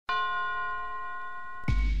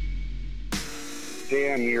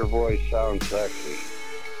damn, your voice sounds sexy.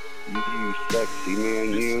 You sexy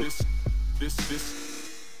man, you.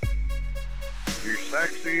 You're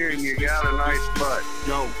sexy and you got a nice butt.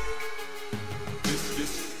 Yo.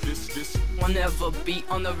 This will never be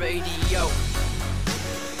on the radio.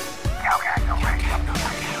 Cagno Radio.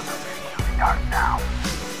 Start now.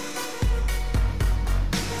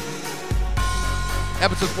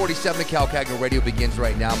 Episode 47 of Cagno Radio begins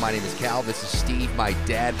right now. My name is Cal. This is Steve, my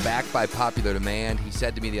dad, back by popular demand. He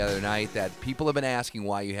said to me the other night that people have been asking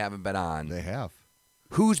why you haven't been on. They have.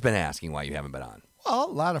 Who's been asking why you haven't been on? Well,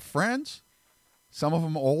 a lot of friends. Some of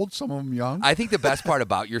them old, some of them young. I think the best part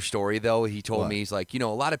about your story, though, he told What? me, he's like, a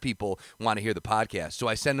lot of people want to hear the podcast, so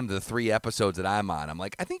I send them the 3 episodes that I'm on. I'm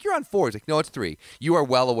like, I think you're on 4. He's like, no, it's 3. You are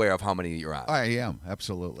well aware of how many you're on. I am,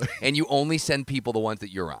 absolutely. And you only send people the ones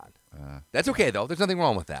that you're on. That's okay, though. There's nothing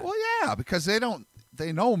wrong with that. Well, yeah, because they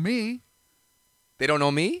know me. They don't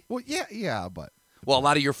know me? Well, yeah, but. Well, a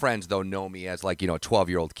lot of your friends, though, know me as, like, a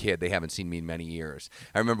 12-year-old kid. They haven't seen me in many years.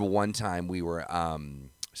 I remember one time we were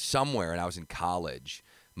somewhere, and I was in college.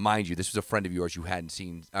 Mind you, this was a friend of yours you hadn't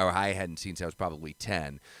seen, or I hadn't seen since I was probably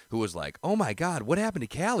 10, who was like, oh, my God, what happened to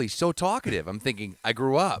Cal? He's so talkative. I'm thinking, I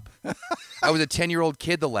grew up. I was a 10-year-old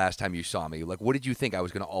kid the last time you saw me. Like, what did you think? I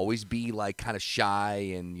was going to always be, like, kind of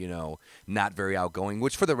shy and, not very outgoing,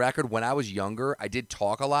 which, for the record, when I was younger, I did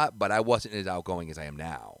talk a lot, but I wasn't as outgoing as I am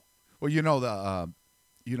now. Well,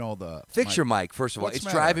 Fix your mic, first of all. What's It's the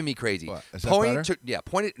matter? driving me crazy. What? Is that point better?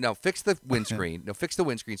 point it. No, fix the windscreen. No, fix the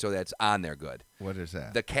windscreen so that it's on there good. What is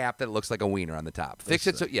that? The cap that looks like a wiener on the top. Fix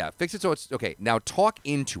it Listen. Fix it so it's okay. Now talk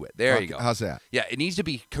into it. There you go. How's that? Yeah, it needs to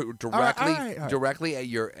be directly all right. directly at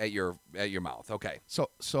your mouth. Okay.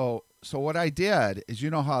 So what I did is,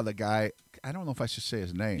 how the guy, I don't know if I should say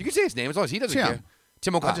his name. You can say his name as long as he doesn't Tim. care.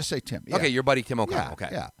 Tim O'Connell. I'll just say Tim. Yeah. Okay, your buddy Tim O'Connell. Yeah, okay.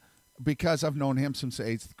 Yeah. Because I've known him since the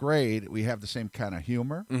 8th grade, we have the same kind of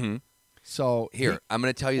humor. Mm-hmm. So Here, I'm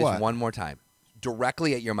going to tell you this What? one more time.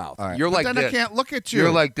 Directly at your mouth. All right. You're But like then this. I can't look at you.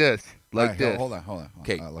 You're like this. All Like right, this. Hold on.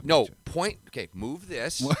 Okay. Look No, at you. point. Okay, move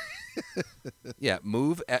this. Yeah,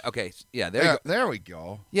 move. Okay. Yeah, there you go. There we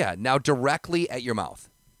go. Yeah, now directly at your mouth.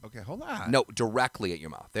 Okay, hold on. No, directly at your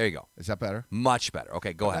mouth. There you go. Is that better? Much better.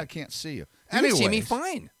 Okay, go I ahead. can't see you. You can see me Anyways.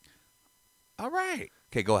 fine. All right.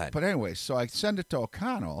 Okay, go ahead. But anyway, so I send it to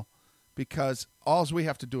O'Connell because all we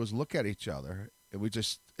have to do is look at each other.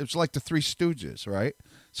 It's like the Three Stooges, right?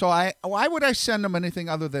 So why would I send him anything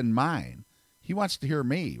other than mine? He wants to hear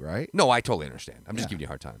me, right? No, I totally understand. I'm just Yeah. giving you a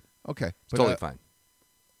hard time. Okay. It's totally fine.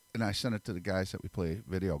 And I sent it to the guys that we play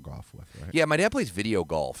video golf with, right? Yeah, my dad plays video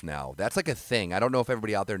golf now. That's like a thing. I don't know if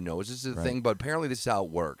everybody out there knows this is a thing, but apparently this is how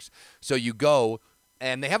it works. So you go,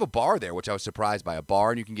 and they have a bar there, which I was surprised by. A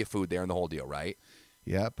bar, and you can get food there and the whole deal, right?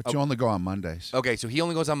 Yeah, but you only go on Mondays. Okay, so he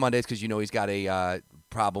only goes on Mondays because he's got a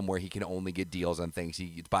problem where he can only get deals on things.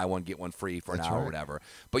 He buy one, get one free for an hour or whatever.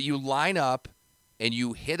 But you line up and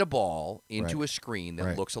you hit a ball into a screen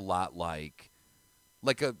that looks a lot like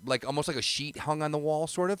almost like a sheet hung on the wall,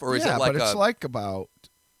 sort of? Or is it like but it's like about,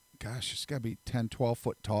 it's got to be 10, 12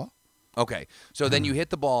 foot tall. Okay, so then you hit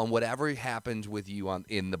the ball, and whatever happens with you on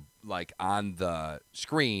the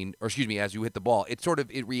screen, or excuse me, as you hit the ball,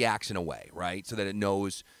 it reacts in a way, right? So that it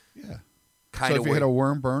knows. Yeah. Kind So of. if you hit a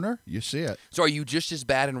worm burner, you see it. So are you just as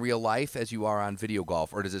bad in real life as you are on video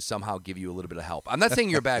golf, or does it somehow give you a little bit of help? I'm not saying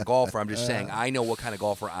you're a bad golfer. I'm just saying I know what kind of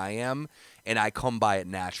golfer I am, and I come by it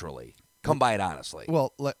naturally. Come by it honestly.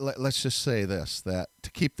 Well, let's just say this, that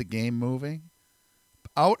to keep the game moving,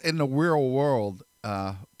 out in the real world,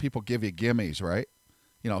 people give you gimmies, right?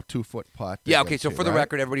 2-foot putt. Yeah, okay, so for the right?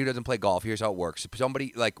 record, everybody who doesn't play golf, here's how it works.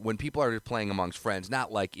 Somebody, when people are playing amongst friends,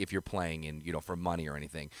 not like if you're playing in, for money or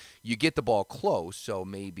anything, you get the ball close, so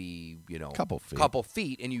maybe, couple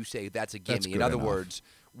feet, and you say that's a gimme. That's In good other enough. words,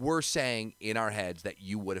 we're saying in our heads that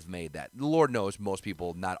you would have made that. The Lord knows most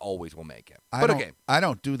people not always will make it. I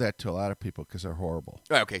don't do that to a lot of people because they're horrible.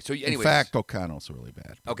 All right, okay, so anyways. In fact, O'Connell's really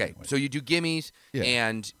bad. Okay, Anyway. so you do gimmies,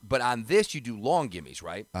 but on this you do long gimmies,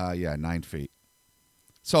 right? Yeah, 9 feet.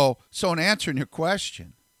 So in answering your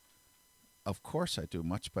question, of course I do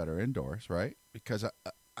much better indoors, right? Because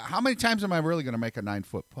how many times am I really going to make a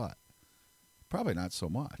 9-foot putt? Probably not so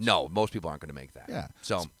much. No, most people aren't going to make that. Yeah.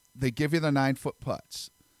 So they give you the 9-foot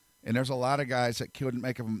putts. And there's a lot of guys that couldn't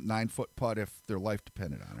make a 9-foot putt if their life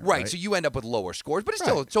depended on it. Right, so you end up with lower scores, but it's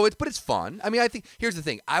still it's fun. I mean, I think here's the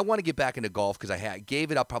thing: I want to get back into golf because I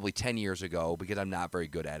gave it up probably 10 years ago because I'm not very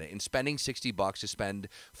good at it. And spending $60 to spend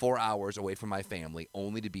 4 hours away from my family,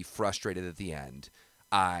 only to be frustrated at the end,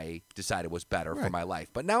 I decided was better for my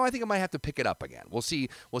life. But now I think I might have to pick it up again. We'll see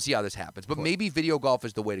how this happens. But maybe video golf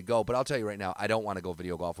is the way to go. But I'll tell you right now, I don't want to go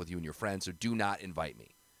video golf with you and your friends, so do not invite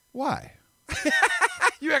me. Why?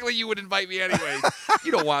 You act like you would invite me anyways.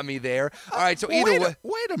 You don't want me there. All right, so Well, either way.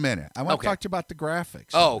 wait a minute. I want Okay. to talk to you about the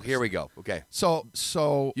graphics. Oh, here we go. Okay.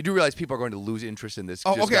 So. You do realize people are going to lose interest in this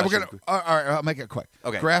Oh, okay. We're discussion. gonna. All right. I'll make it quick.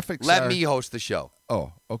 Okay. Graphics. Let are- me host the show.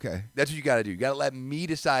 Oh, okay. That's what you got to do. You got to let me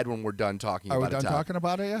decide when we're done talking Are about we done a topic. talking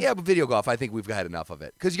about it yet? Yeah, but video golf, I think we've had enough of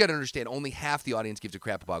it. Because you got to understand, only half the audience gives a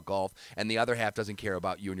crap about golf, and the other half doesn't care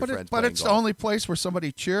about you and your friends But playing it's golf. the only place where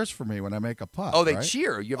somebody cheers for me when I make a putt. Oh, they right?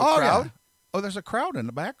 cheer. You have a Oh, crowd? yeah. Oh, there's a crowd in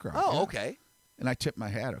the background. Oh, yeah. okay. And I tip my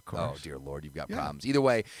hat, of course. Oh, dear Lord, you've got Yeah. problems. Either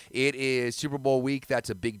way, it is Super Bowl week. That's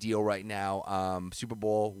a big deal right now. Super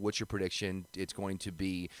Bowl, what's your prediction? It's going to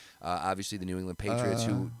be, obviously, the New England Patriots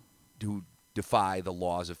who defy the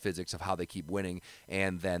laws of physics of how they keep winning,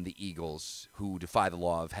 and then the Eagles who defy the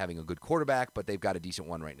law of having a good quarterback, but they've got a decent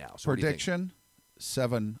one right now. So what do you think? Prediction: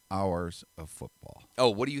 7 hours of football. Oh,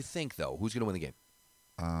 what do you think, though? Who's going to win the game?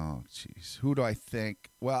 Oh, jeez. Who do I think?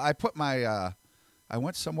 Well, I put my. I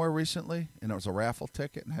went somewhere recently, and it was a raffle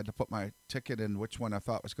ticket, and had to put my ticket in which one I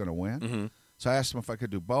thought was going to win. Mm-hmm. So I asked them if I could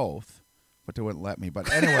do both, but they wouldn't let me.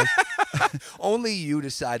 But anyway, Only you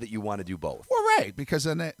decide that you want to do both. well, right, because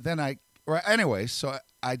then I. Right, anyway, so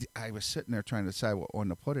I was sitting there trying to decide what one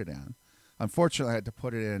to put it in. Unfortunately, I had to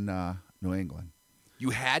put it in New England.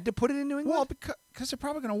 You had to put it in New England? Well, because they're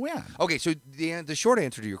probably going to win. Okay, so the short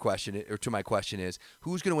answer to your question, or to my question, is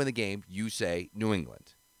who's going to win the game? You say New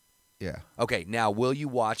England. Yeah. Okay, now will you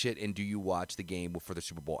watch it, and do you watch the game for the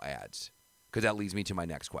Super Bowl ads? Because that leads me to my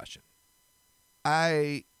next question.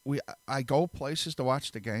 I go places to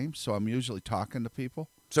watch the game, so I'm usually talking to people.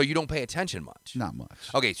 So you don't pay attention much? Not much.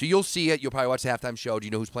 Okay, so you'll see it. You'll probably watch the halftime show. Do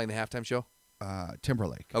you know who's playing the halftime show?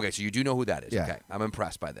 Timberlake. Okay, so you do know who that is. Yeah. Okay, I'm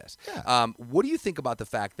impressed by this. Yeah. What do you think about the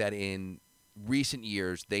fact that in recent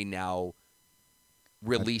years they now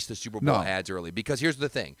release the Super Bowl No. ads early? Because here's the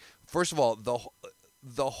thing. First of all,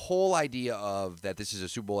 the whole idea of that this is a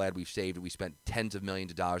Super Bowl ad we've saved, we spent tens of millions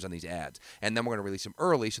of dollars on these ads, and then we're going to release them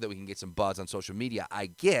early so that we can get some buzz on social media, I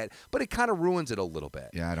get, but it kind of ruins it a little bit.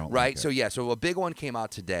 Yeah, I don't Right? like it. So, yeah, so a big one came out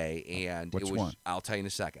today, and Which it was, one? I'll tell you in a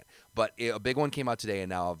second. But a big one came out today, and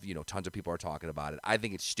now tons of people are talking about it. I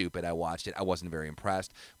think it's stupid. I watched it. I wasn't very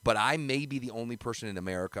impressed. But I may be the only person in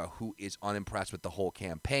America who is unimpressed with the whole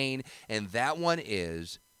campaign, and that one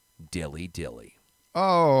is Dilly Dilly.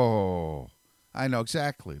 Oh, I know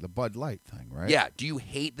exactly. The Bud Light thing, right? Yeah. Do you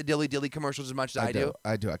hate the Dilly Dilly commercials as much as I do?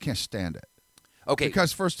 I do. I can't stand it. Okay.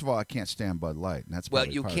 Because, first of all, I can't stand Bud Light. And that's well,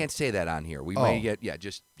 probably you part of can't it. say that on here. We Oh. may get, yeah,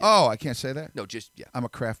 just. Oh, I can't say that? No, just, yeah. I'm a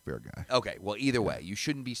craft beer guy. Okay. Well, either way, you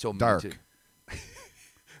shouldn't be so Dark. mean to.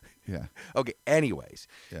 Yeah. Okay. Anyways,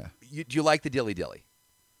 Yeah. do you like the Dilly Dilly?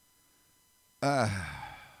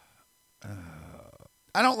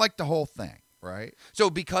 I don't like the whole thing, right? So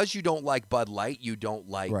because you don't like Bud Light, you don't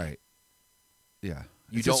like. Right. Yeah.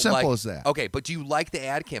 You It's don't as simple like, as that. Okay, but do you like the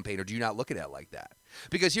ad campaign, or do you not look at it like that?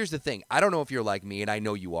 Because here's the thing. I don't know if you're like me, and I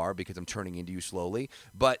know you are because I'm turning into you slowly,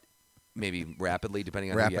 but maybe rapidly,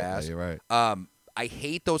 depending on who you ask. Rapidly, right. I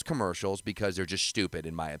hate those commercials because they're just stupid,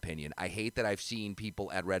 in my opinion. I hate that I've seen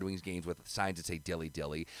people at Red Wings games with signs that say Dilly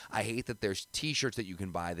Dilly. I hate that there's T-shirts that you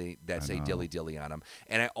can buy that say Dilly Dilly on them.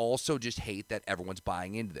 And I also just hate that everyone's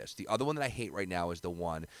buying into this. The other one that I hate right now is the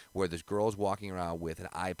one where this girl is walking around with an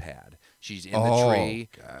iPad. She's in the tree.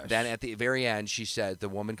 Gosh. Then at the very end, she says, the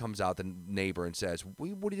woman comes out, the neighbor, and says, what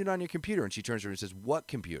are you doing on your computer? And she turns to her and says, what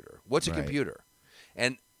computer? What's a Right. computer?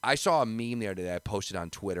 And I saw a meme the other day I posted on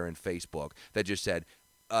Twitter and Facebook that just said,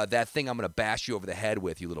 that thing I'm going to bash you over the head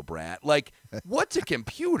with, you little brat. Like, what's a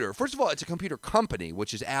computer? First of all, it's a computer company,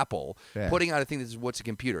 which is Apple, Yeah. putting out a thing that says, what's a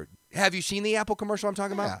computer? Have you seen the Apple commercial I'm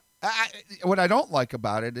talking Yeah. about? What I don't like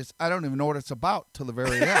about it is I don't even know what it's about till the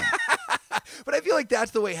very end. But I feel like that's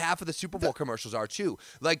the way half of the Super Bowl commercials are, too.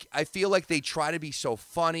 Like, I feel like they try to be so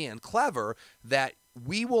funny and clever that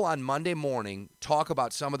we will, on Monday morning, talk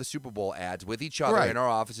about some of the Super Bowl ads with each other Right. in our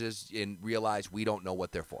offices and realize we don't know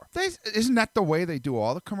what they're for. Isn't that the way they do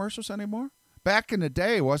all the commercials anymore? Back in the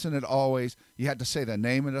day, wasn't it always you had to say the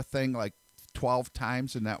name of the thing like 12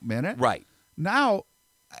 times in that minute? Right. Now,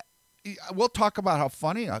 we'll talk about how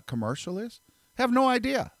funny a commercial is. Have no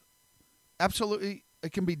idea. Absolutely.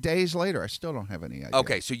 It can be days later. I still don't have any idea.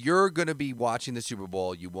 Okay, so you're going to be watching the Super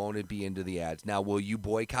Bowl. You won't be into the ads. Now, will you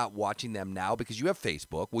boycott watching them now because you have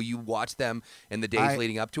Facebook? Will you watch them in the days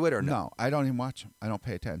leading up to it or no? No, I don't even watch them. I don't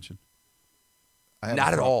pay attention.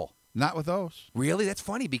 Not at all. Not with those. Really? That's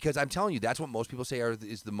funny because I'm telling you, that's what most people say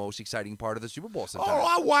is the most exciting part of the Super Bowl sometimes.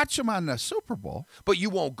 Oh, I watch them on the Super Bowl. But you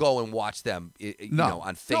won't go and watch them on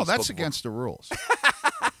Facebook. No, that's against the rules.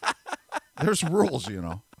 There's rules,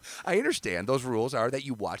 I understand. Those rules are that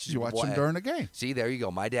you watch You watch Bowl them ad- during the game. See, there you go.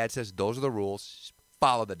 My dad says those are the rules.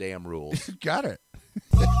 follow the damn rules. Got it.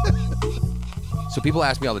 So people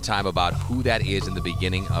ask me all the time about who that is in the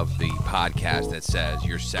beginning of the podcast that says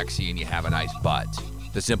you're sexy and you have a nice butt.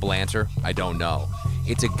 The simple answer, I don't know.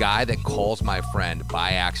 It's a guy that calls my friend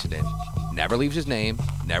by accident, never leaves his name,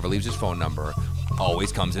 never leaves his phone number,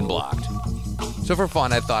 always comes in blocked. So for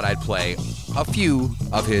fun, I thought I'd play a few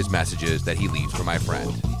of his messages that he leaves for my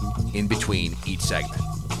friend in between each segment.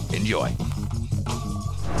 Enjoy.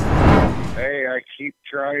 Hey, I keep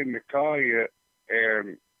trying to call you,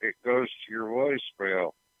 and it goes to your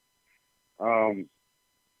voicemail.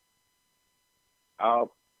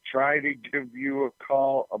 I'll try to give you a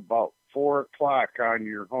call about 4 o'clock on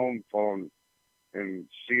your home phone and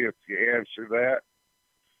see if you answer that.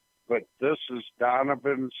 But this is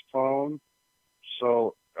Donovan's phone,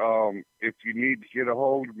 so if you need to get a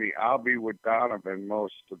hold of me, I'll be with Donovan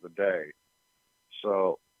most of the day.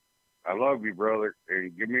 So I love you, brother,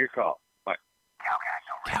 and give me a call. Bye.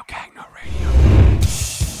 Cagno Radio.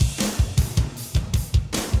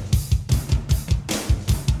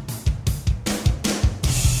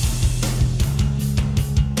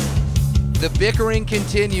 The bickering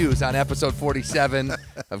continues on episode 47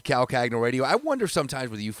 of Cagno Radio. I wonder sometimes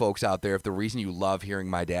with you folks out there if the reason you love hearing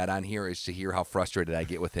my dad on here is to hear how frustrated I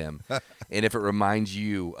get with him and if it reminds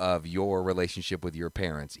you of your relationship with your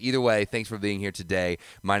parents. Either way, thanks for being here today.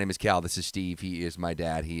 My name is Cal. This is Steve. He is my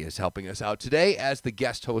dad. He is helping us out today as the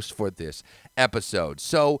guest host for this episode.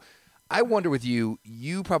 So I wonder with you,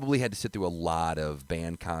 you probably had to sit through a lot of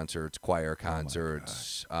band concerts, choir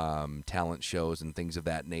concerts, talent shows, and things of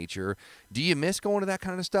that nature. Do you miss going to that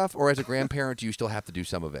kind of stuff? Or as a grandparent, do you still have to do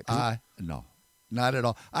some of it? No, not at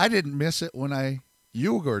all. I didn't miss it when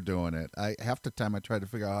you were doing it. Half the time I tried to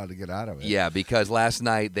figure out how to get out of it. Yeah, because last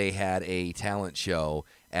night they had a talent show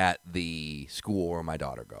at the school where my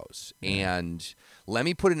daughter goes. Yeah. And let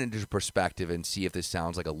me put it into perspective and see if this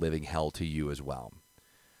sounds like a living hell to you as well.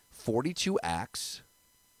 42 acts,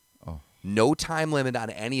 no time limit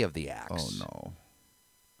on any of the acts. Oh, no.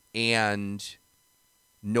 And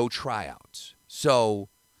no tryouts. So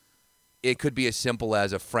it could be as simple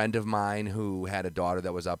as a friend of mine who had a daughter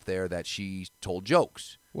that was up there that she told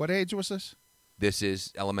jokes. What age was this? This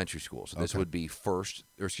is elementary school. So this would be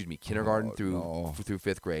kindergarten through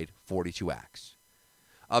 5th grade, 42 acts.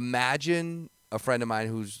 Imagine a friend of mine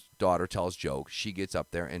whose daughter tells jokes. She gets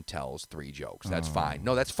up there and tells 3 jokes. That's fine.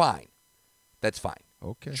 No, that's fine. That's fine.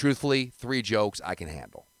 Okay. Truthfully, 3 jokes I can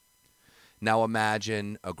handle. Now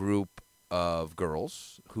imagine a group of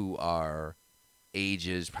girls who are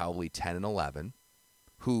ages probably 10 and 11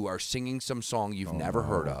 who are singing some song you've never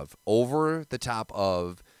heard of over the top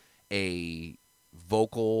of a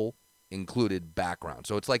vocal included background.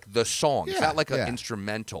 So it's like the song. It's not like an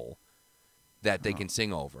instrumental that they can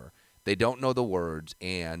sing over. They don't know the words,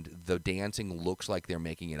 and the dancing looks like they're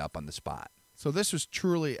making it up on the spot. So this was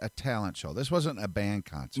truly a talent show. This wasn't a band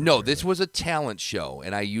concert. No, this was a talent show,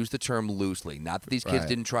 and I use the term loosely. Not that these kids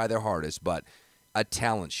didn't try their hardest, but a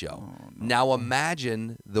talent show. Oh, no. Now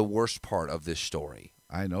imagine the worst part of this story.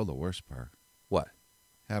 I know the worst part. What?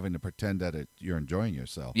 Having to pretend that you're enjoying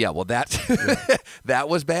yourself. Yeah, well, that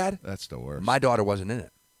was bad. That's the worst. My daughter wasn't in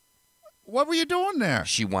it. What were you doing there?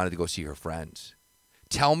 She wanted to go see her friends.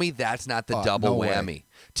 Tell me that's not the double whammy. Way.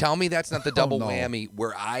 Tell me that's not the double whammy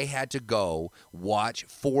where I had to go watch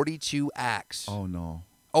 42 acts. Oh, no.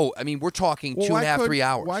 Oh, I mean, we're talking 2.5, 3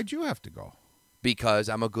 hours. Why'd you have to go? Because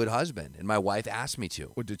I'm a good husband, and my wife asked me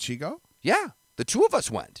to. Well, did she go? Yeah. The 2 of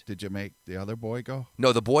us went. Did you make the other boy go?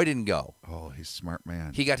 No, the boy didn't go. Oh, he's a smart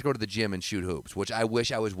man. He got to go to the gym and shoot hoops, which I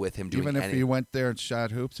wish I was with him doing. Even if he went there and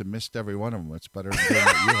shot hoops and missed every one of them, it's better than doing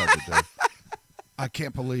what you had to do. I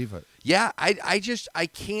can't believe it. Yeah, I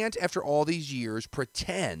can't, after all these years,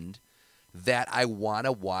 pretend that I want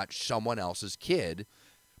to watch someone else's kid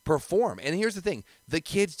perform. And here's the thing. The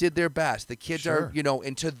kids did their best. The kids are,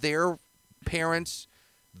 and to their parents,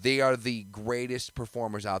 they are the greatest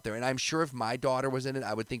performers out there. And I'm sure if my daughter was in it,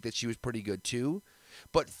 I would think that she was pretty good too.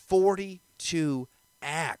 But 42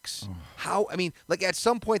 acts. At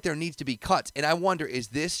some point there needs to be cuts. And I wonder, is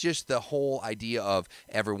this just the whole idea of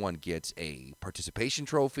everyone gets a participation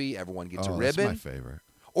trophy, everyone gets a ribbon? That's my favorite.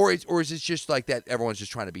 Or is it just like that everyone's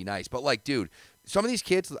just trying to be nice? But like, dude, some of these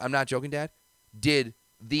kids, I'm not joking, Dad, did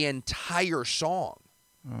the entire song.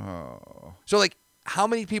 Oh. So like, how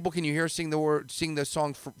many people can you hear sing the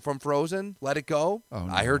song from Frozen, Let It Go? Oh,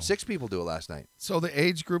 no. I heard 6 people do it last night. So the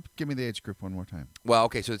age group, give me the age group one more time. Well,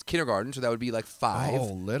 okay, so it's kindergarten, so that would be like 5.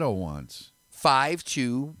 Oh, little ones. 5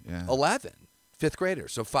 to 11. 5th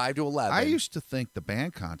graders, so 5 to 11. I used to think the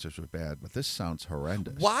band concerts were bad, but this sounds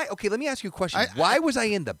horrendous. Why? Okay, let me ask you a question. Why was I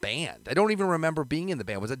in the band? I don't even remember being in the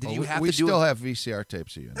band. Was it? Did you have to do? We still have VCR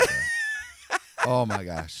tapes of you in the band. Oh my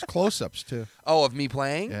gosh, close-ups too. Oh, of me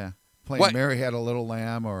playing? Yeah, playing What? "Mary Had a Little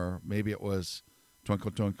Lamb," or maybe it was "Twinkle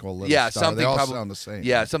Twinkle Little Yeah, Star." something They all probably sound the same.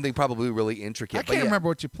 Yeah, something probably really intricate. I but can't yeah, remember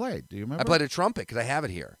what you played. Do you remember? I played a trumpet because I have it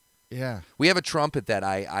here. Yeah. We have a trumpet that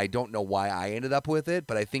I don't know why I ended up with it,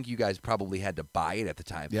 but I think you guys probably had to buy it at the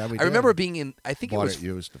time. Yeah, we I remember did. being in. I think Bought it was it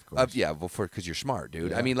used, of course. yeah, well, because you're smart,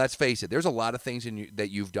 dude. Yeah. I mean, let's face it. There's a lot of things that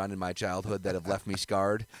you've done in my childhood that have left me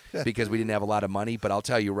scarred because we didn't have a lot of money. But I'll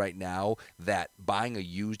tell you right now that buying a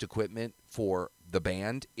used equipment for the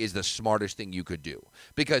band is the smartest thing you could do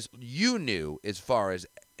because you knew as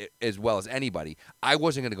well as anybody, I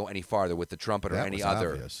wasn't going to go any farther with the trumpet or That any was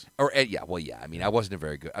other. obvious. I mean, I wasn't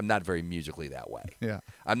very good. I'm not very musically that way. Yeah.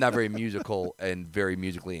 I'm not very musical and very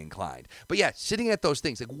musically inclined. But yeah, sitting at those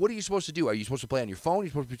things, like, what are you supposed to do? Are you supposed to play on your phone? Are you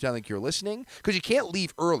supposed to pretend like you're listening? Because you can't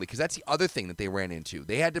leave early. Because that's the other thing that they ran into.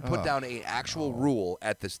 They had to put down an actual rule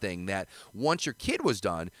at this thing that once your kid was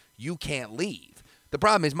done, you can't leave. The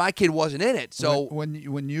problem is my kid wasn't in it, so when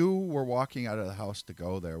you were walking out of the house to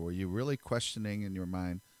go there, were you really questioning in your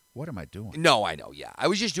mind, what am I doing? no, I know. Yeah, I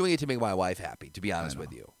was just doing it to make my wife happy. To be honest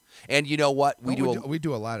with you, and you know what, We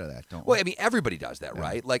do a lot of that, don't we? Well, I mean, everybody does that,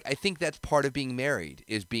 right? Like, I think that's part of being married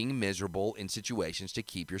is being miserable in situations to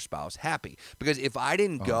keep your spouse happy. Because if I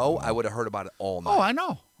didn't go, I would have heard about it all night. Oh,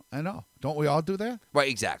 I know. Don't we all do that? Right,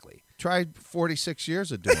 exactly. Tried 46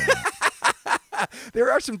 years of doing that.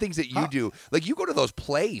 There are some things that you do. Like, you go to those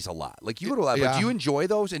plays a lot. Like, you go to a lot. But Yeah. do you enjoy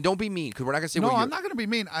those? And don't be mean, because we're not going to say No, what you're... I'm not going to be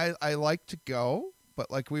mean. I like to go, but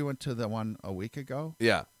like we went to the one a week ago.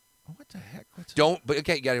 Yeah. Oh, what the heck? But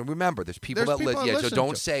okay, you got to remember, there's people There's that people live... that Yeah, so listen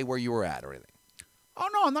don't to- say where you were at or anything. Oh,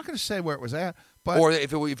 no, I'm not going to say where it was at. But Or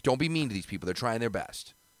if don't be mean to these people. They're trying their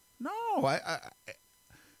best. no,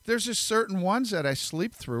 there's just certain ones that I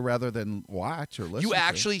sleep through rather than watch or listen You to.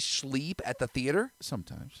 actually sleep at the theater?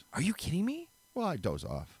 Sometimes. Are you kidding me? Well, I doze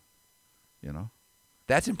off, you know.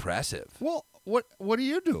 That's impressive. Well, what do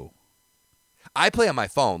you do? I play on my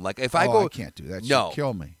phone. Like, if I Oh, go... I can't do that. No. She'd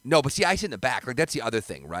kill me. No, but see, I sit in the back. Like, that's the other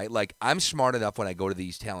thing, right? Like, I'm smart enough when I go to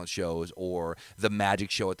these talent shows or the magic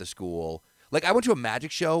show at the school. Like, I went to a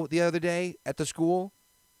magic show the other day at the school.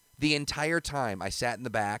 The entire time, I sat in the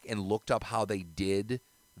back and looked up how they did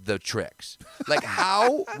the tricks. Like,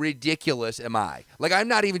 how ridiculous am I? Like, I'm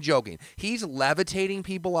not even joking. He's levitating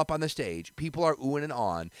people up on the stage. People are oohing and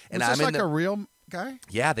on. And Was I'm this in like the... a real guy?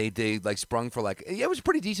 Yeah, they like sprung for like... Yeah, it was a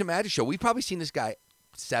pretty decent magic show. We've probably seen this guy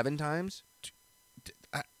 7 times.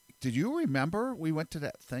 Did you remember we went to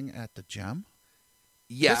that thing at the gym?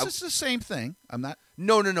 Yeah. This is the same thing. I'm not.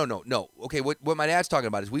 No. Okay, what my dad's talking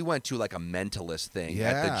about is we went to like a mentalist thing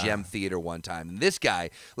at the Yeah. Gem Theater one time. And this guy,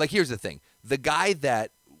 like, here's the thing. The guy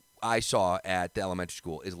that I saw at the elementary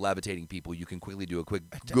school is levitating people. You can quickly do a quick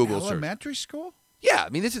Google search. Elementary school? Yeah, I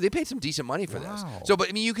mean, they paid some decent money for this. Wow. So, but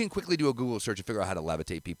I mean, you can quickly do a Google search and figure out how to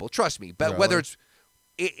levitate people. Trust me. But whether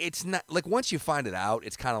it's not like once you find it out,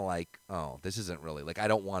 it's kind of like, oh, this isn't really like I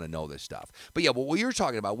don't want to know this stuff. But yeah, what you're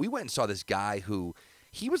talking about, we went and saw this guy who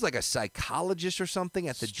he was like a psychologist or something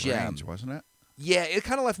at the gym. Strange, wasn't it? Yeah, it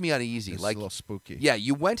kind of left me uneasy. It's Like, a little spooky. yeah,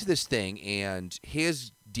 you went to this thing, and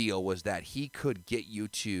his deal was that he could get you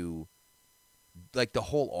to, like, the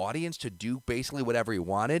whole audience to do basically whatever he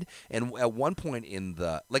wanted. And at one point in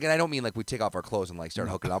the, like, and I don't mean like we take off our clothes and like start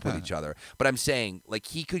hooking up with each other, but I'm saying like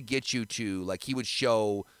he could get you to, like, he would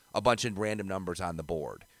show a bunch of random numbers on the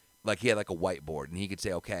board. Like, he had like a whiteboard, and he could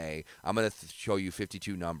say, okay, I'm going to show you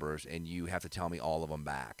 52 numbers, and you have to tell me all of them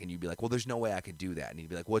back. And you'd be like, well, there's no way I could do that. And he'd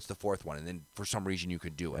be like, what's the fourth one? And then for some reason you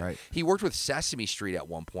could do it. Right. He worked with Sesame Street at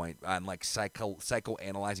one point on like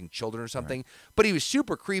psychoanalyzing children or something. But he was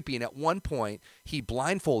super creepy, and at one point he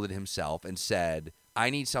blindfolded himself and said,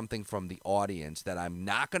 I need something from the audience that I'm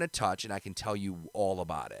not going to touch, and I can tell you all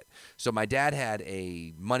about it. So my dad had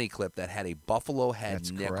a money clip that had a buffalo head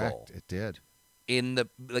That's nickel correct. It did. in the,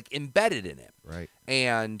 like, embedded in it. Right.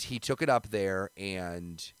 And he took it up there,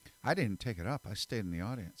 and I didn't take it up. I stayed in the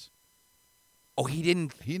audience. he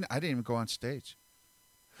didn't. I didn't even go on stage.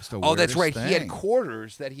 It's the Oh, that's right. weirdest He had thing.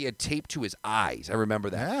 quarters that he had taped to his eyes. I remember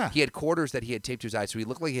that. Yeah. He had quarters that he had taped to his eyes, so he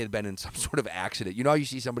looked like he had been in some sort of accident. You know how you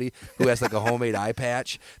see somebody who has like a homemade eye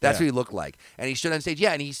patch? That's Yeah. what he looked like. And he stood on stage.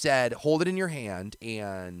 Yeah, and he said, hold it in your hand,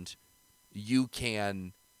 and you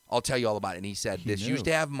can, I'll tell you all about it. And he said, He this knew. used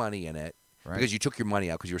to have money in it Right. because you took your money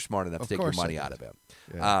out because you were smart enough Of to take your course I money did. out of it.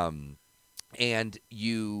 Yeah. And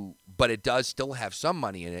but it does still have some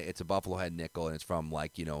money in it. It's a buffalo head nickel, and it's from,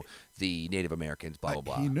 like, you know, the Native Americans, blah, blah,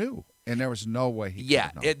 blah. He knew. And there was no way he Yeah,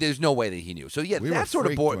 could have known. there's no way that he knew. So yeah, We were that sort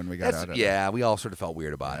of freaked when we got out of yeah, we all sort of felt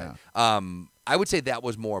weird about Yeah. it. I would say that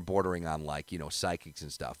was more bordering on like psychics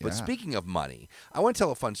and stuff. But Yeah. speaking of money, I want to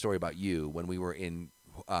tell a fun story about you when we were in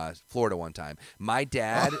Florida one time. My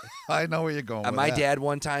dad. I know where you're going with My that. dad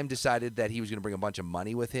one time decided that he was going to bring a bunch of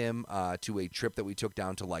money with him to a trip that we took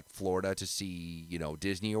down to like Florida to see,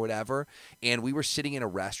 Disney or whatever. And we were sitting in a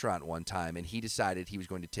restaurant one time, and he decided he was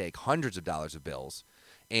going to take hundreds of dollars of bills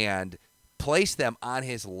and place them on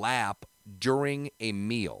his lap during a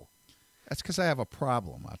meal. That's because I have a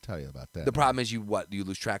problem. I'll tell you about that. The problem is you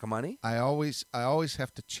lose track of money? I always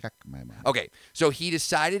have to check my money. Okay, so he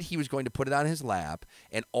decided he was going to put it on his lap,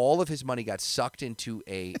 and all of his money got sucked into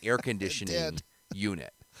a air conditioning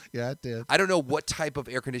unit. Yeah, it did. I don't know what type of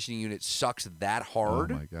air conditioning unit sucks that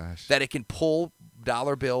hard Oh my gosh. that it can pull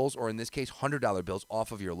dollar bills, or in this case, $100 bills,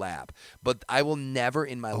 off of your lap. But I will never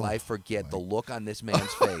in my life forget the look on this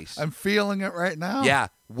man's face. I'm feeling it right now. Yeah,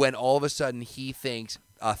 when all of a sudden he thinks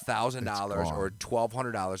 $1,000 It's or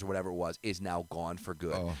 $1,200 or whatever it was is now gone for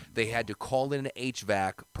good. Oh. They had to call in an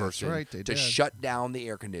HVAC person right, they to did. shut down the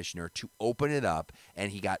air conditioner to open it up,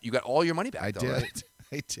 and you got all your money back. I though, did. Right?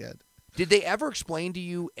 I did. Did they ever explain to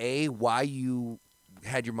you why you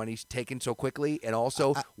had your money taken so quickly, and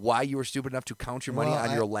also why you were stupid enough to count your money Well,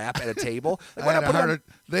 on your lap at a table? Like, I why had not a put it on- harder,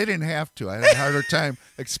 they didn't have to. I had a harder time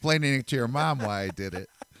explaining it to your mom why I did it.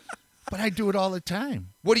 But I do it all the time.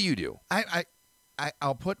 What do you do? I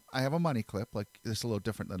have a money clip, like this is a little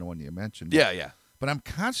different than the one you mentioned. Yeah. But I'm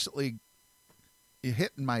constantly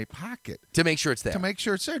hitting my pocket To make sure it's there. to make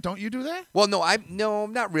sure it's there. Don't you do that? Well, no,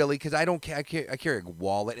 not really, because I don't. I carry a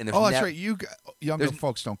wallet, and there's Oh, that's nev- right. Younger there's-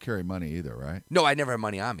 folks don't carry money either, right? No, I never have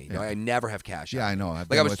money on me. No, Yeah. I never have cash. Yeah, on I me. know.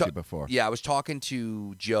 I've Like, I been was with you before. Yeah, I was talking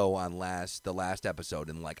to Joe on the last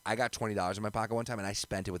episode, and like I got $20 in my pocket one time, and I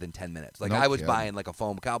spent it within 10 minutes. Like No I was kidding. buying like a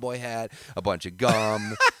foam cowboy hat, a bunch of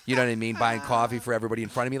gum, you know what I mean, buying coffee for everybody in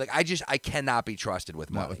front of me. Like I cannot be trusted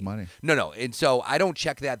with money. Not with money. No, and so I don't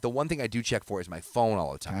check that. The one thing I do check for is my phone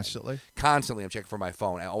all the time. Constantly, I'm checking for my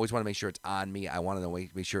phone. I always want to make sure it's on me. I want to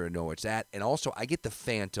make sure to know where it's at, and also I get the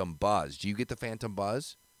phantom buzz. Do you get the phantom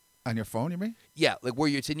buzz? On your phone, you mean? Yeah, like where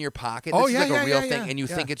it's in your pocket. Oh, This yeah, is like yeah, a real yeah, thing, yeah, and you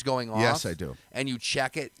yeah. think it's going off. Yes, I do. And you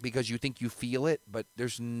check it because you think you feel it, but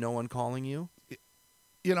there's no one calling you.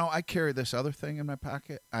 You know, I carry this other thing in my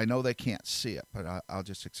pocket. I know they can't see it, but I'll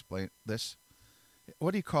just explain this.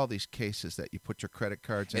 What do you call these cases that you put your credit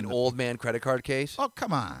cards in? An old man credit card case. Oh,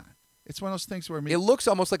 come on. It's one of those things where It looks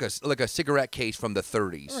almost like a cigarette case from the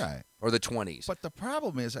 30s, Right. or the 20s. But the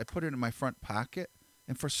problem is I put it in my front pocket,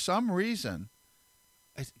 and for some reason,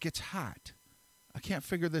 it gets hot. I can't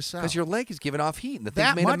figure this out. Because your leg is giving off heat, and the thing's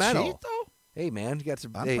that made much of metal. heat, though? Hey man, you got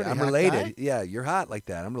some. I'm Hey, pretty I'm hot related. guy. Yeah, you're hot like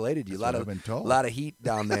that. I'm related to you. That's what I've been told. A lot of heat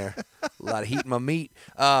down there. A lot of heat in my meat.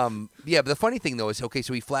 Yeah, but the funny thing though is, okay,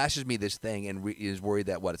 so he flashes me this thing and is worried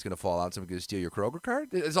that it's going to fall out. Someone's going to steal your Kroger card.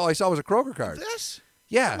 That's all I saw was a Kroger card. This?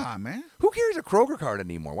 Yeah. Come on, man. Who carries a Kroger card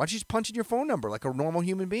anymore? Why don't you just punch in your phone number like a normal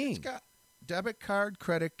human being? It's got debit card,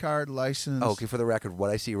 credit card, license. Oh, okay, for the record, what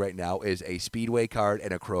I see right now is a Speedway card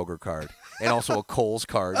and a Kroger card, and also a Kohl's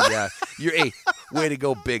card. Yeah, hey, way to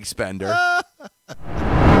go, big spender.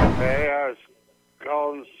 Hey, I was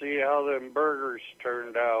calling to see how them burgers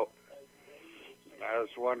turned out. I was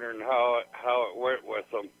wondering how it went with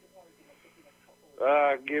them.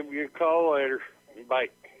 I'll give you a call later. Bye.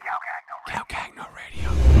 Cagno Radio.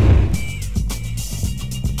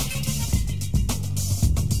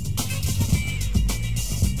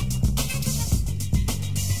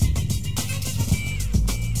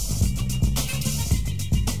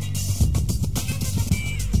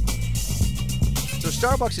 So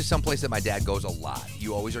Starbucks is someplace that my dad goes a lot.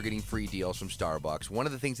 You always are getting free deals from Starbucks. One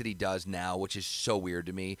of the things that he does now, which is so weird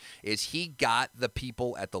to me, is he got the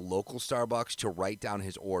people at the local Starbucks to write down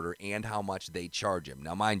his order and how much they charge him.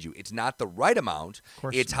 Now, mind you, it's not the right amount.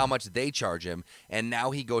 course It's not. how much they charge him. And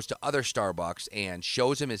now he goes to other Starbucks and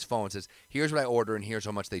shows him his phone and says, here's what I order and here's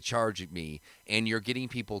how much they charge me. And you're getting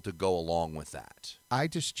people to go along with that. I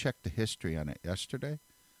just checked the history on it yesterday.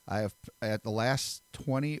 I have, at the last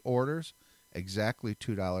 20 orders, exactly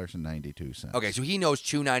 $2.92. Okay, so he knows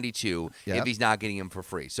 $2.92 Yep. if he's not getting them for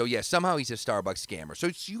free. So, yeah, somehow he's a Starbucks scammer. So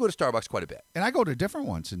you go to Starbucks quite a bit. And I go to different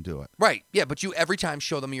ones and do it. Right, yeah, but you every time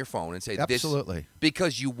show them your phone and say this. Absolutely.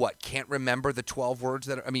 Because you can't remember the 12 words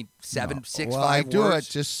that are, seven, No. 6, well, 5 I do words?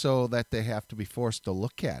 it just so that they have to be forced to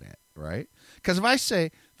look at it, right? Because if I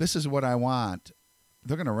say, this is what I want,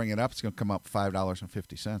 they're going to ring it up. It's going to come up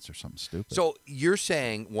 $5.50 or something stupid. So you're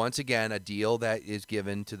saying, once again, a deal that is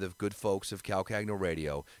given to the good folks of Cagno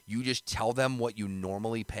Radio, you just tell them what you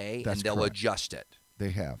normally pay That's and they'll correct. adjust it. They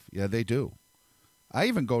have. Yeah, they do. I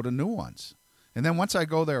even go to new ones. And then once I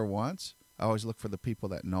go there once, I always look for the people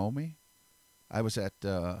that know me. I was at,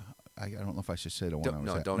 I don't know if I should say the one I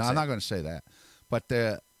was at. Don't No, say I'm not it. going to say that. But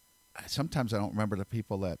sometimes I don't remember the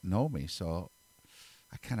people that know me, so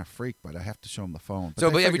I kind of freak, but I have to show them the phone. But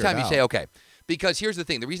they every figure it time you out. say, okay. Because here's the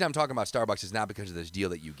thing. The reason I'm talking about Starbucks is not because of this deal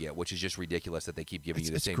that you get, which is just ridiculous that they keep giving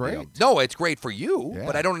you the It's same great. deal. No, it's great for you, Yeah.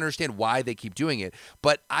 but I don't understand why they keep doing it.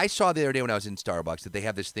 But I saw the other day when I was in Starbucks that they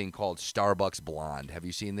have this thing called Starbucks Blonde. Have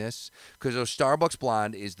you seen this? Because Starbucks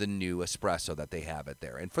Blonde is the new espresso that they have it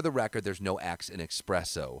there. And for the record, there's no X in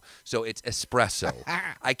espresso. So it's espresso.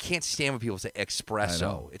 I can't stand when people say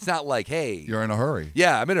espresso. It's not like, hey. You're in a hurry.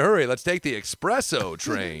 Yeah, I'm in a hurry. Let's take the espresso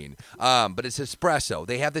train. But it's espresso.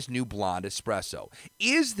 They have this new blonde espresso.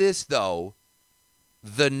 Is this, though,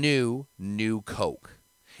 the new Coke?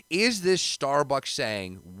 Is this Starbucks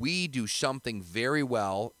saying we do something very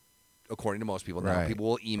well, according to most people? Now, Right. people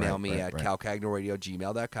will email me at right.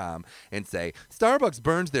 calcagnoradio@gmail.com and say, Starbucks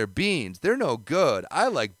burns their beans. They're no good. I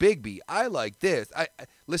like Big B. I like this.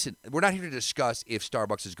 Listen, we're not here to discuss if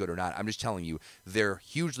Starbucks is good or not. I'm just telling you they're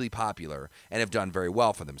hugely popular and have done very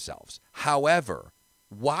well for themselves. However,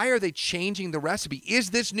 why are they changing the recipe? Is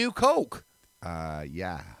this new Coke?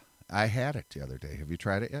 Yeah. I had it the other day. Have you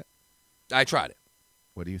tried it yet? I tried it.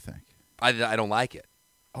 What do you think? I don't like it.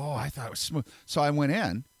 Oh, I thought it was smooth. So I went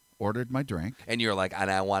in, ordered my drink. And you're like, and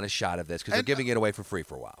I want a shot of this because they're And- giving it away for free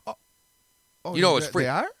for a while. Oh, You know it's free. They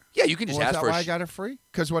are? Yeah, you can just Well, is ask that for why a I got it free?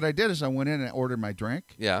 Because what I did is I went in and ordered my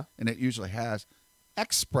drink. Yeah. And it usually has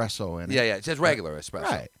espresso in it. Yeah. It says regular espresso.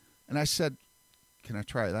 Right. And I said, can I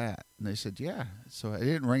try that? And they said, yeah. So I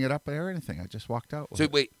didn't ring it up or anything. I just walked out with So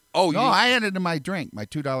it. wait. Oh, No, I added to my drink, my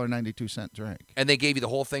 $2.92 drink. and they gave you the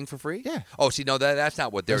whole thing for free? Yeah. Oh, see, no, that's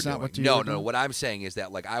not what they're That's doing. not what you no, were no. doing? What I'm saying is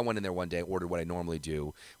that, like, I went in there one day, ordered what I normally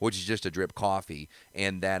do, which is just a drip coffee,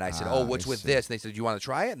 and then I said, "Oh, what's I with see. this?" And they said, "Do you want to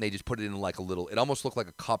try it?" And they just put it in like a little. It almost looked like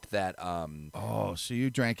a cup that. Oh, so you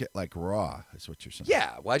drank it like raw, is what you're saying.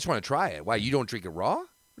 Yeah. Well, I just want to try it. Why, you don't drink it raw? What,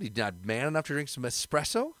 are you not man enough to drink some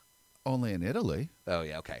espresso? Only in Italy, Oh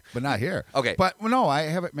yeah. Okay. but not here. Okay. But no, I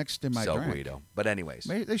have it mixed in my So drink. Guido. But anyways.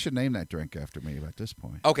 Maybe they should name that drink after me at this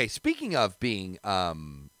point. Okay. Speaking of being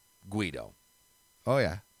Guido, Oh,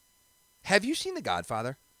 yeah. have you seen The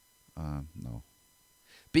Godfather? No.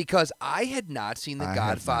 Because I had not seen The I have not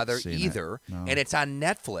Godfather seen it, either, no. and it's on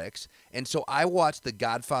Netflix. And so I watched The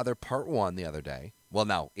Godfather Part 1 the other day. Well,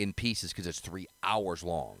 now in pieces because it's 3 hours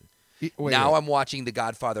long. Wait, now wait. I'm watching The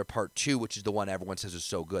Godfather Part 2, which is the one everyone says is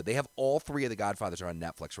so good. They have all 3 of The Godfathers are on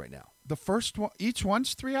Netflix right now. The first one, each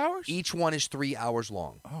one's 3 hours? Each one is 3 hours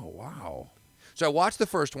long. Oh, wow. So I watched the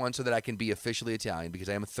first one so that I can be officially Italian because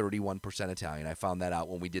I am 31% Italian. I found that out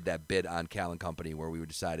when we did that bid on Cal and Company where we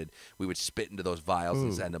decided we would spit into those vials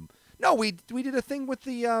and Ooh. send them. No, we did a thing with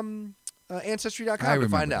the Ancestry.com I to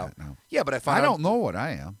remember find that out. now. Yeah, but I found I out don't know what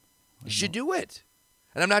I am. you should do it.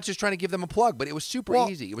 And I'm not just trying to give them a plug, but it was super Well-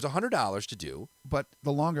 easy. It was $100 to do. But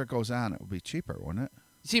the longer it goes on, it will be cheaper, wouldn't it?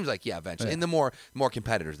 It seems like, yeah, eventually. Yeah. And the more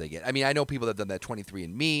competitors they get. I mean, I know people that have done that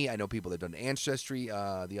 23andMe. I know people that have done Ancestry.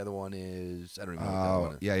 The other one is, I don't even know what the other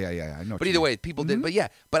one is. Yeah. I know. But either way, people did. But yeah,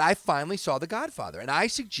 but I finally saw The Godfather, and I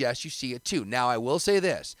suggest you see it too. Now, I will say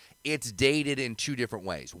this. It's dated in 2 different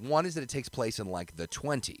ways. One is that it takes place in like the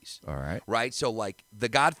 20s, All right. right? So like The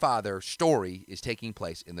Godfather story is taking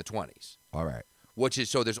place in the 20s. All right. Which is,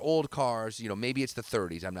 so there's old cars, maybe it's the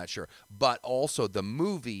 30s, I'm not sure. But also the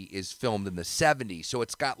movie is filmed in the 70s, so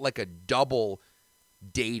it's got like a double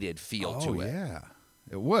dated feel to it. Yeah.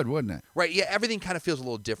 It would, wouldn't it? Right, yeah, everything kind of feels a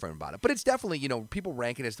little different about it. But it's definitely, people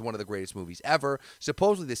rank it as one of the greatest movies ever.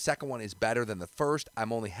 Supposedly the second one is better than the first.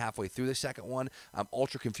 I'm only halfway through the second one. I'm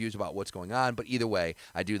ultra confused about what's going on. But either way,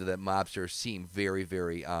 I do that mobsters seem very,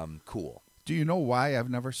 very cool. Do you know why I've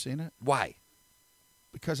never seen it? Why?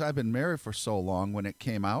 Because I've been married for so long when it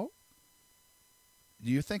came out. Do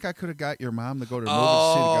you think I could have got your mom to go to the movie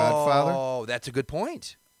to see The Godfather? Oh, that's a good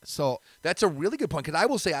point. So, That's a really good point, because I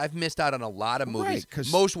will say I've missed out on a lot of movies. Right,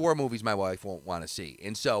 'cause- Most war movies my wife won't want to see.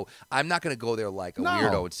 And so I'm not going to go there like a No.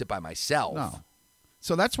 weirdo and sit by myself. no.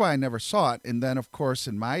 So that's why I never saw it. And then, of course,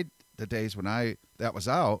 in the days when that was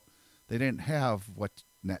out, they didn't have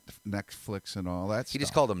Netflix and all that stuff. He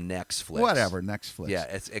just called them Netflix. Whatever, Netflix. Yeah,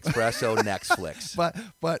 it's Espresso Netflix.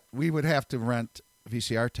 But we would have to rent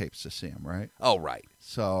VCR tapes to see them, right? Oh, right.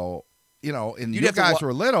 So, and You'd you have to guys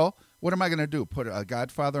were little. What am I going to do? Put a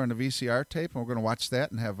Godfather on a VCR tape, and we're going to watch that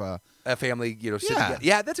and have a... A family, sit Yeah. together.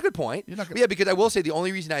 Yeah, that's a good point. You're not gonna- Yeah, because I will say the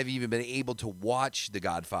only reason I've even been able to watch The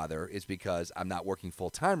Godfather is because I'm not working full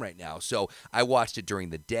time right now. So I watched it during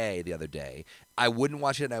the day the other day. I wouldn't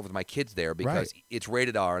watch it at night with my kids there because it's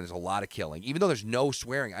rated R and there's a lot of killing. Even though there's no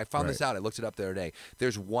swearing. I found this out. I looked it up the other day.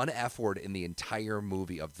 There's one F word in the entire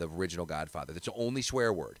movie of the original Godfather. That's the only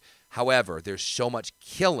swear word. However, there's so much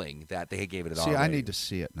killing that they gave it an R. See, I need to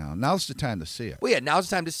see it now. Now's the time to see it. Well, yeah, now's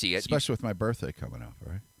the time to see it. Especially with my birthday coming up,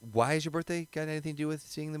 right? Why is your birthday got anything to do with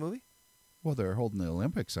seeing the movie? Well, they're holding the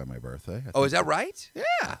Olympics on my birthday. Oh, is that right?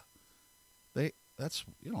 Yeah. That's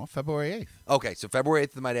February 8th. Okay, so February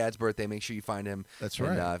 8th is my dad's birthday. Make sure you find him. That's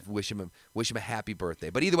and, right. Wish him a happy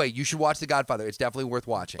birthday. But either way, you should watch The Godfather. It's definitely worth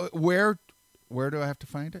watching. Where do I have to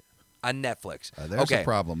find it? On Netflix. There's a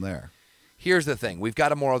problem there. Here's the thing. We've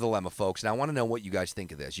got a moral dilemma, folks, and I want to know what you guys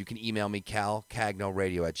think of this. You can email me,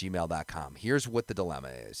 calcagnoradio@gmail.com. Here's what the dilemma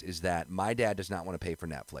is that my dad does not want to pay for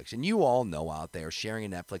Netflix. And you all know out there, sharing a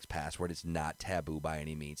Netflix password is not taboo by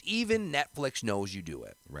any means. Even Netflix knows you do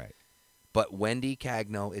it. Right. But Wendy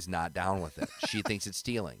Cagno is not down with it. She thinks it's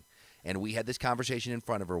stealing. And we had this conversation in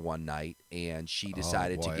front of her one night, and she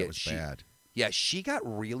decided to get... It was bad. Yeah, she got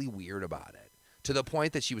really weird about it. To the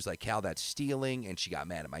point that she was like, Cal, that's stealing, and she got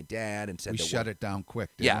mad at my dad and said we that shut it down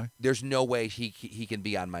quick, didn't we? There's no way he can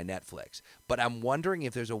be on my Netflix. But I'm wondering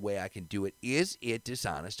if there's a way I can do it. Is it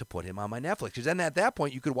dishonest to put him on my Netflix? Because then at that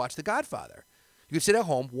point, you could watch The Godfather. You could sit at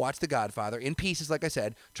home, watch The Godfather in pieces, like I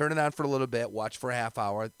said, turn it on for a little bit, watch for a half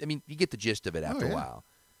hour. I mean, you get the gist of it after a while.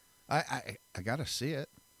 I got to see it.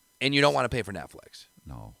 And you don't want to pay for Netflix?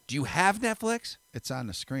 No. Do you have Netflix? It's on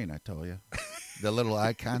the screen, I told you. The little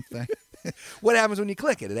icon thing. What happens when you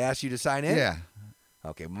click it? It asks you to sign in? Yeah.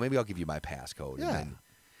 Okay, well, maybe I'll give you my passcode. Yeah. And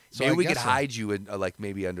So maybe I we could guess hide you in,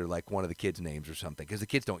 maybe under one of the kids' names or something, because the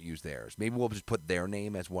kids don't use theirs. Maybe we'll just put their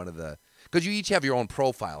name as one of the, because you each have your own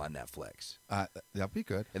profile on Netflix. That'd be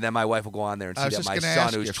good. And then my wife will go on there and see that my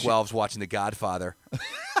son, who's 12, is watching The Godfather.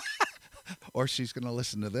 Or she's going to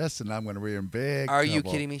listen to this, and I'm going to be in big Are you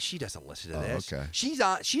trouble. kidding me? She doesn't listen to this. Okay.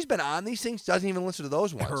 She's been on these things, doesn't even listen to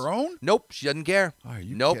those ones. Her own? Nope, she doesn't care. Are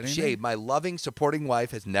you nope, kidding me? My loving, supporting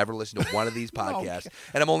wife has never listened to one of these podcasts. Okay.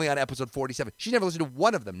 And I'm only on episode 47. She's never listened to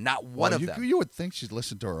one of them, not one of them. You would think she'd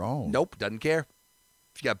listen to her own. Nope, doesn't care.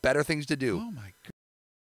 She got better things to do. Oh, my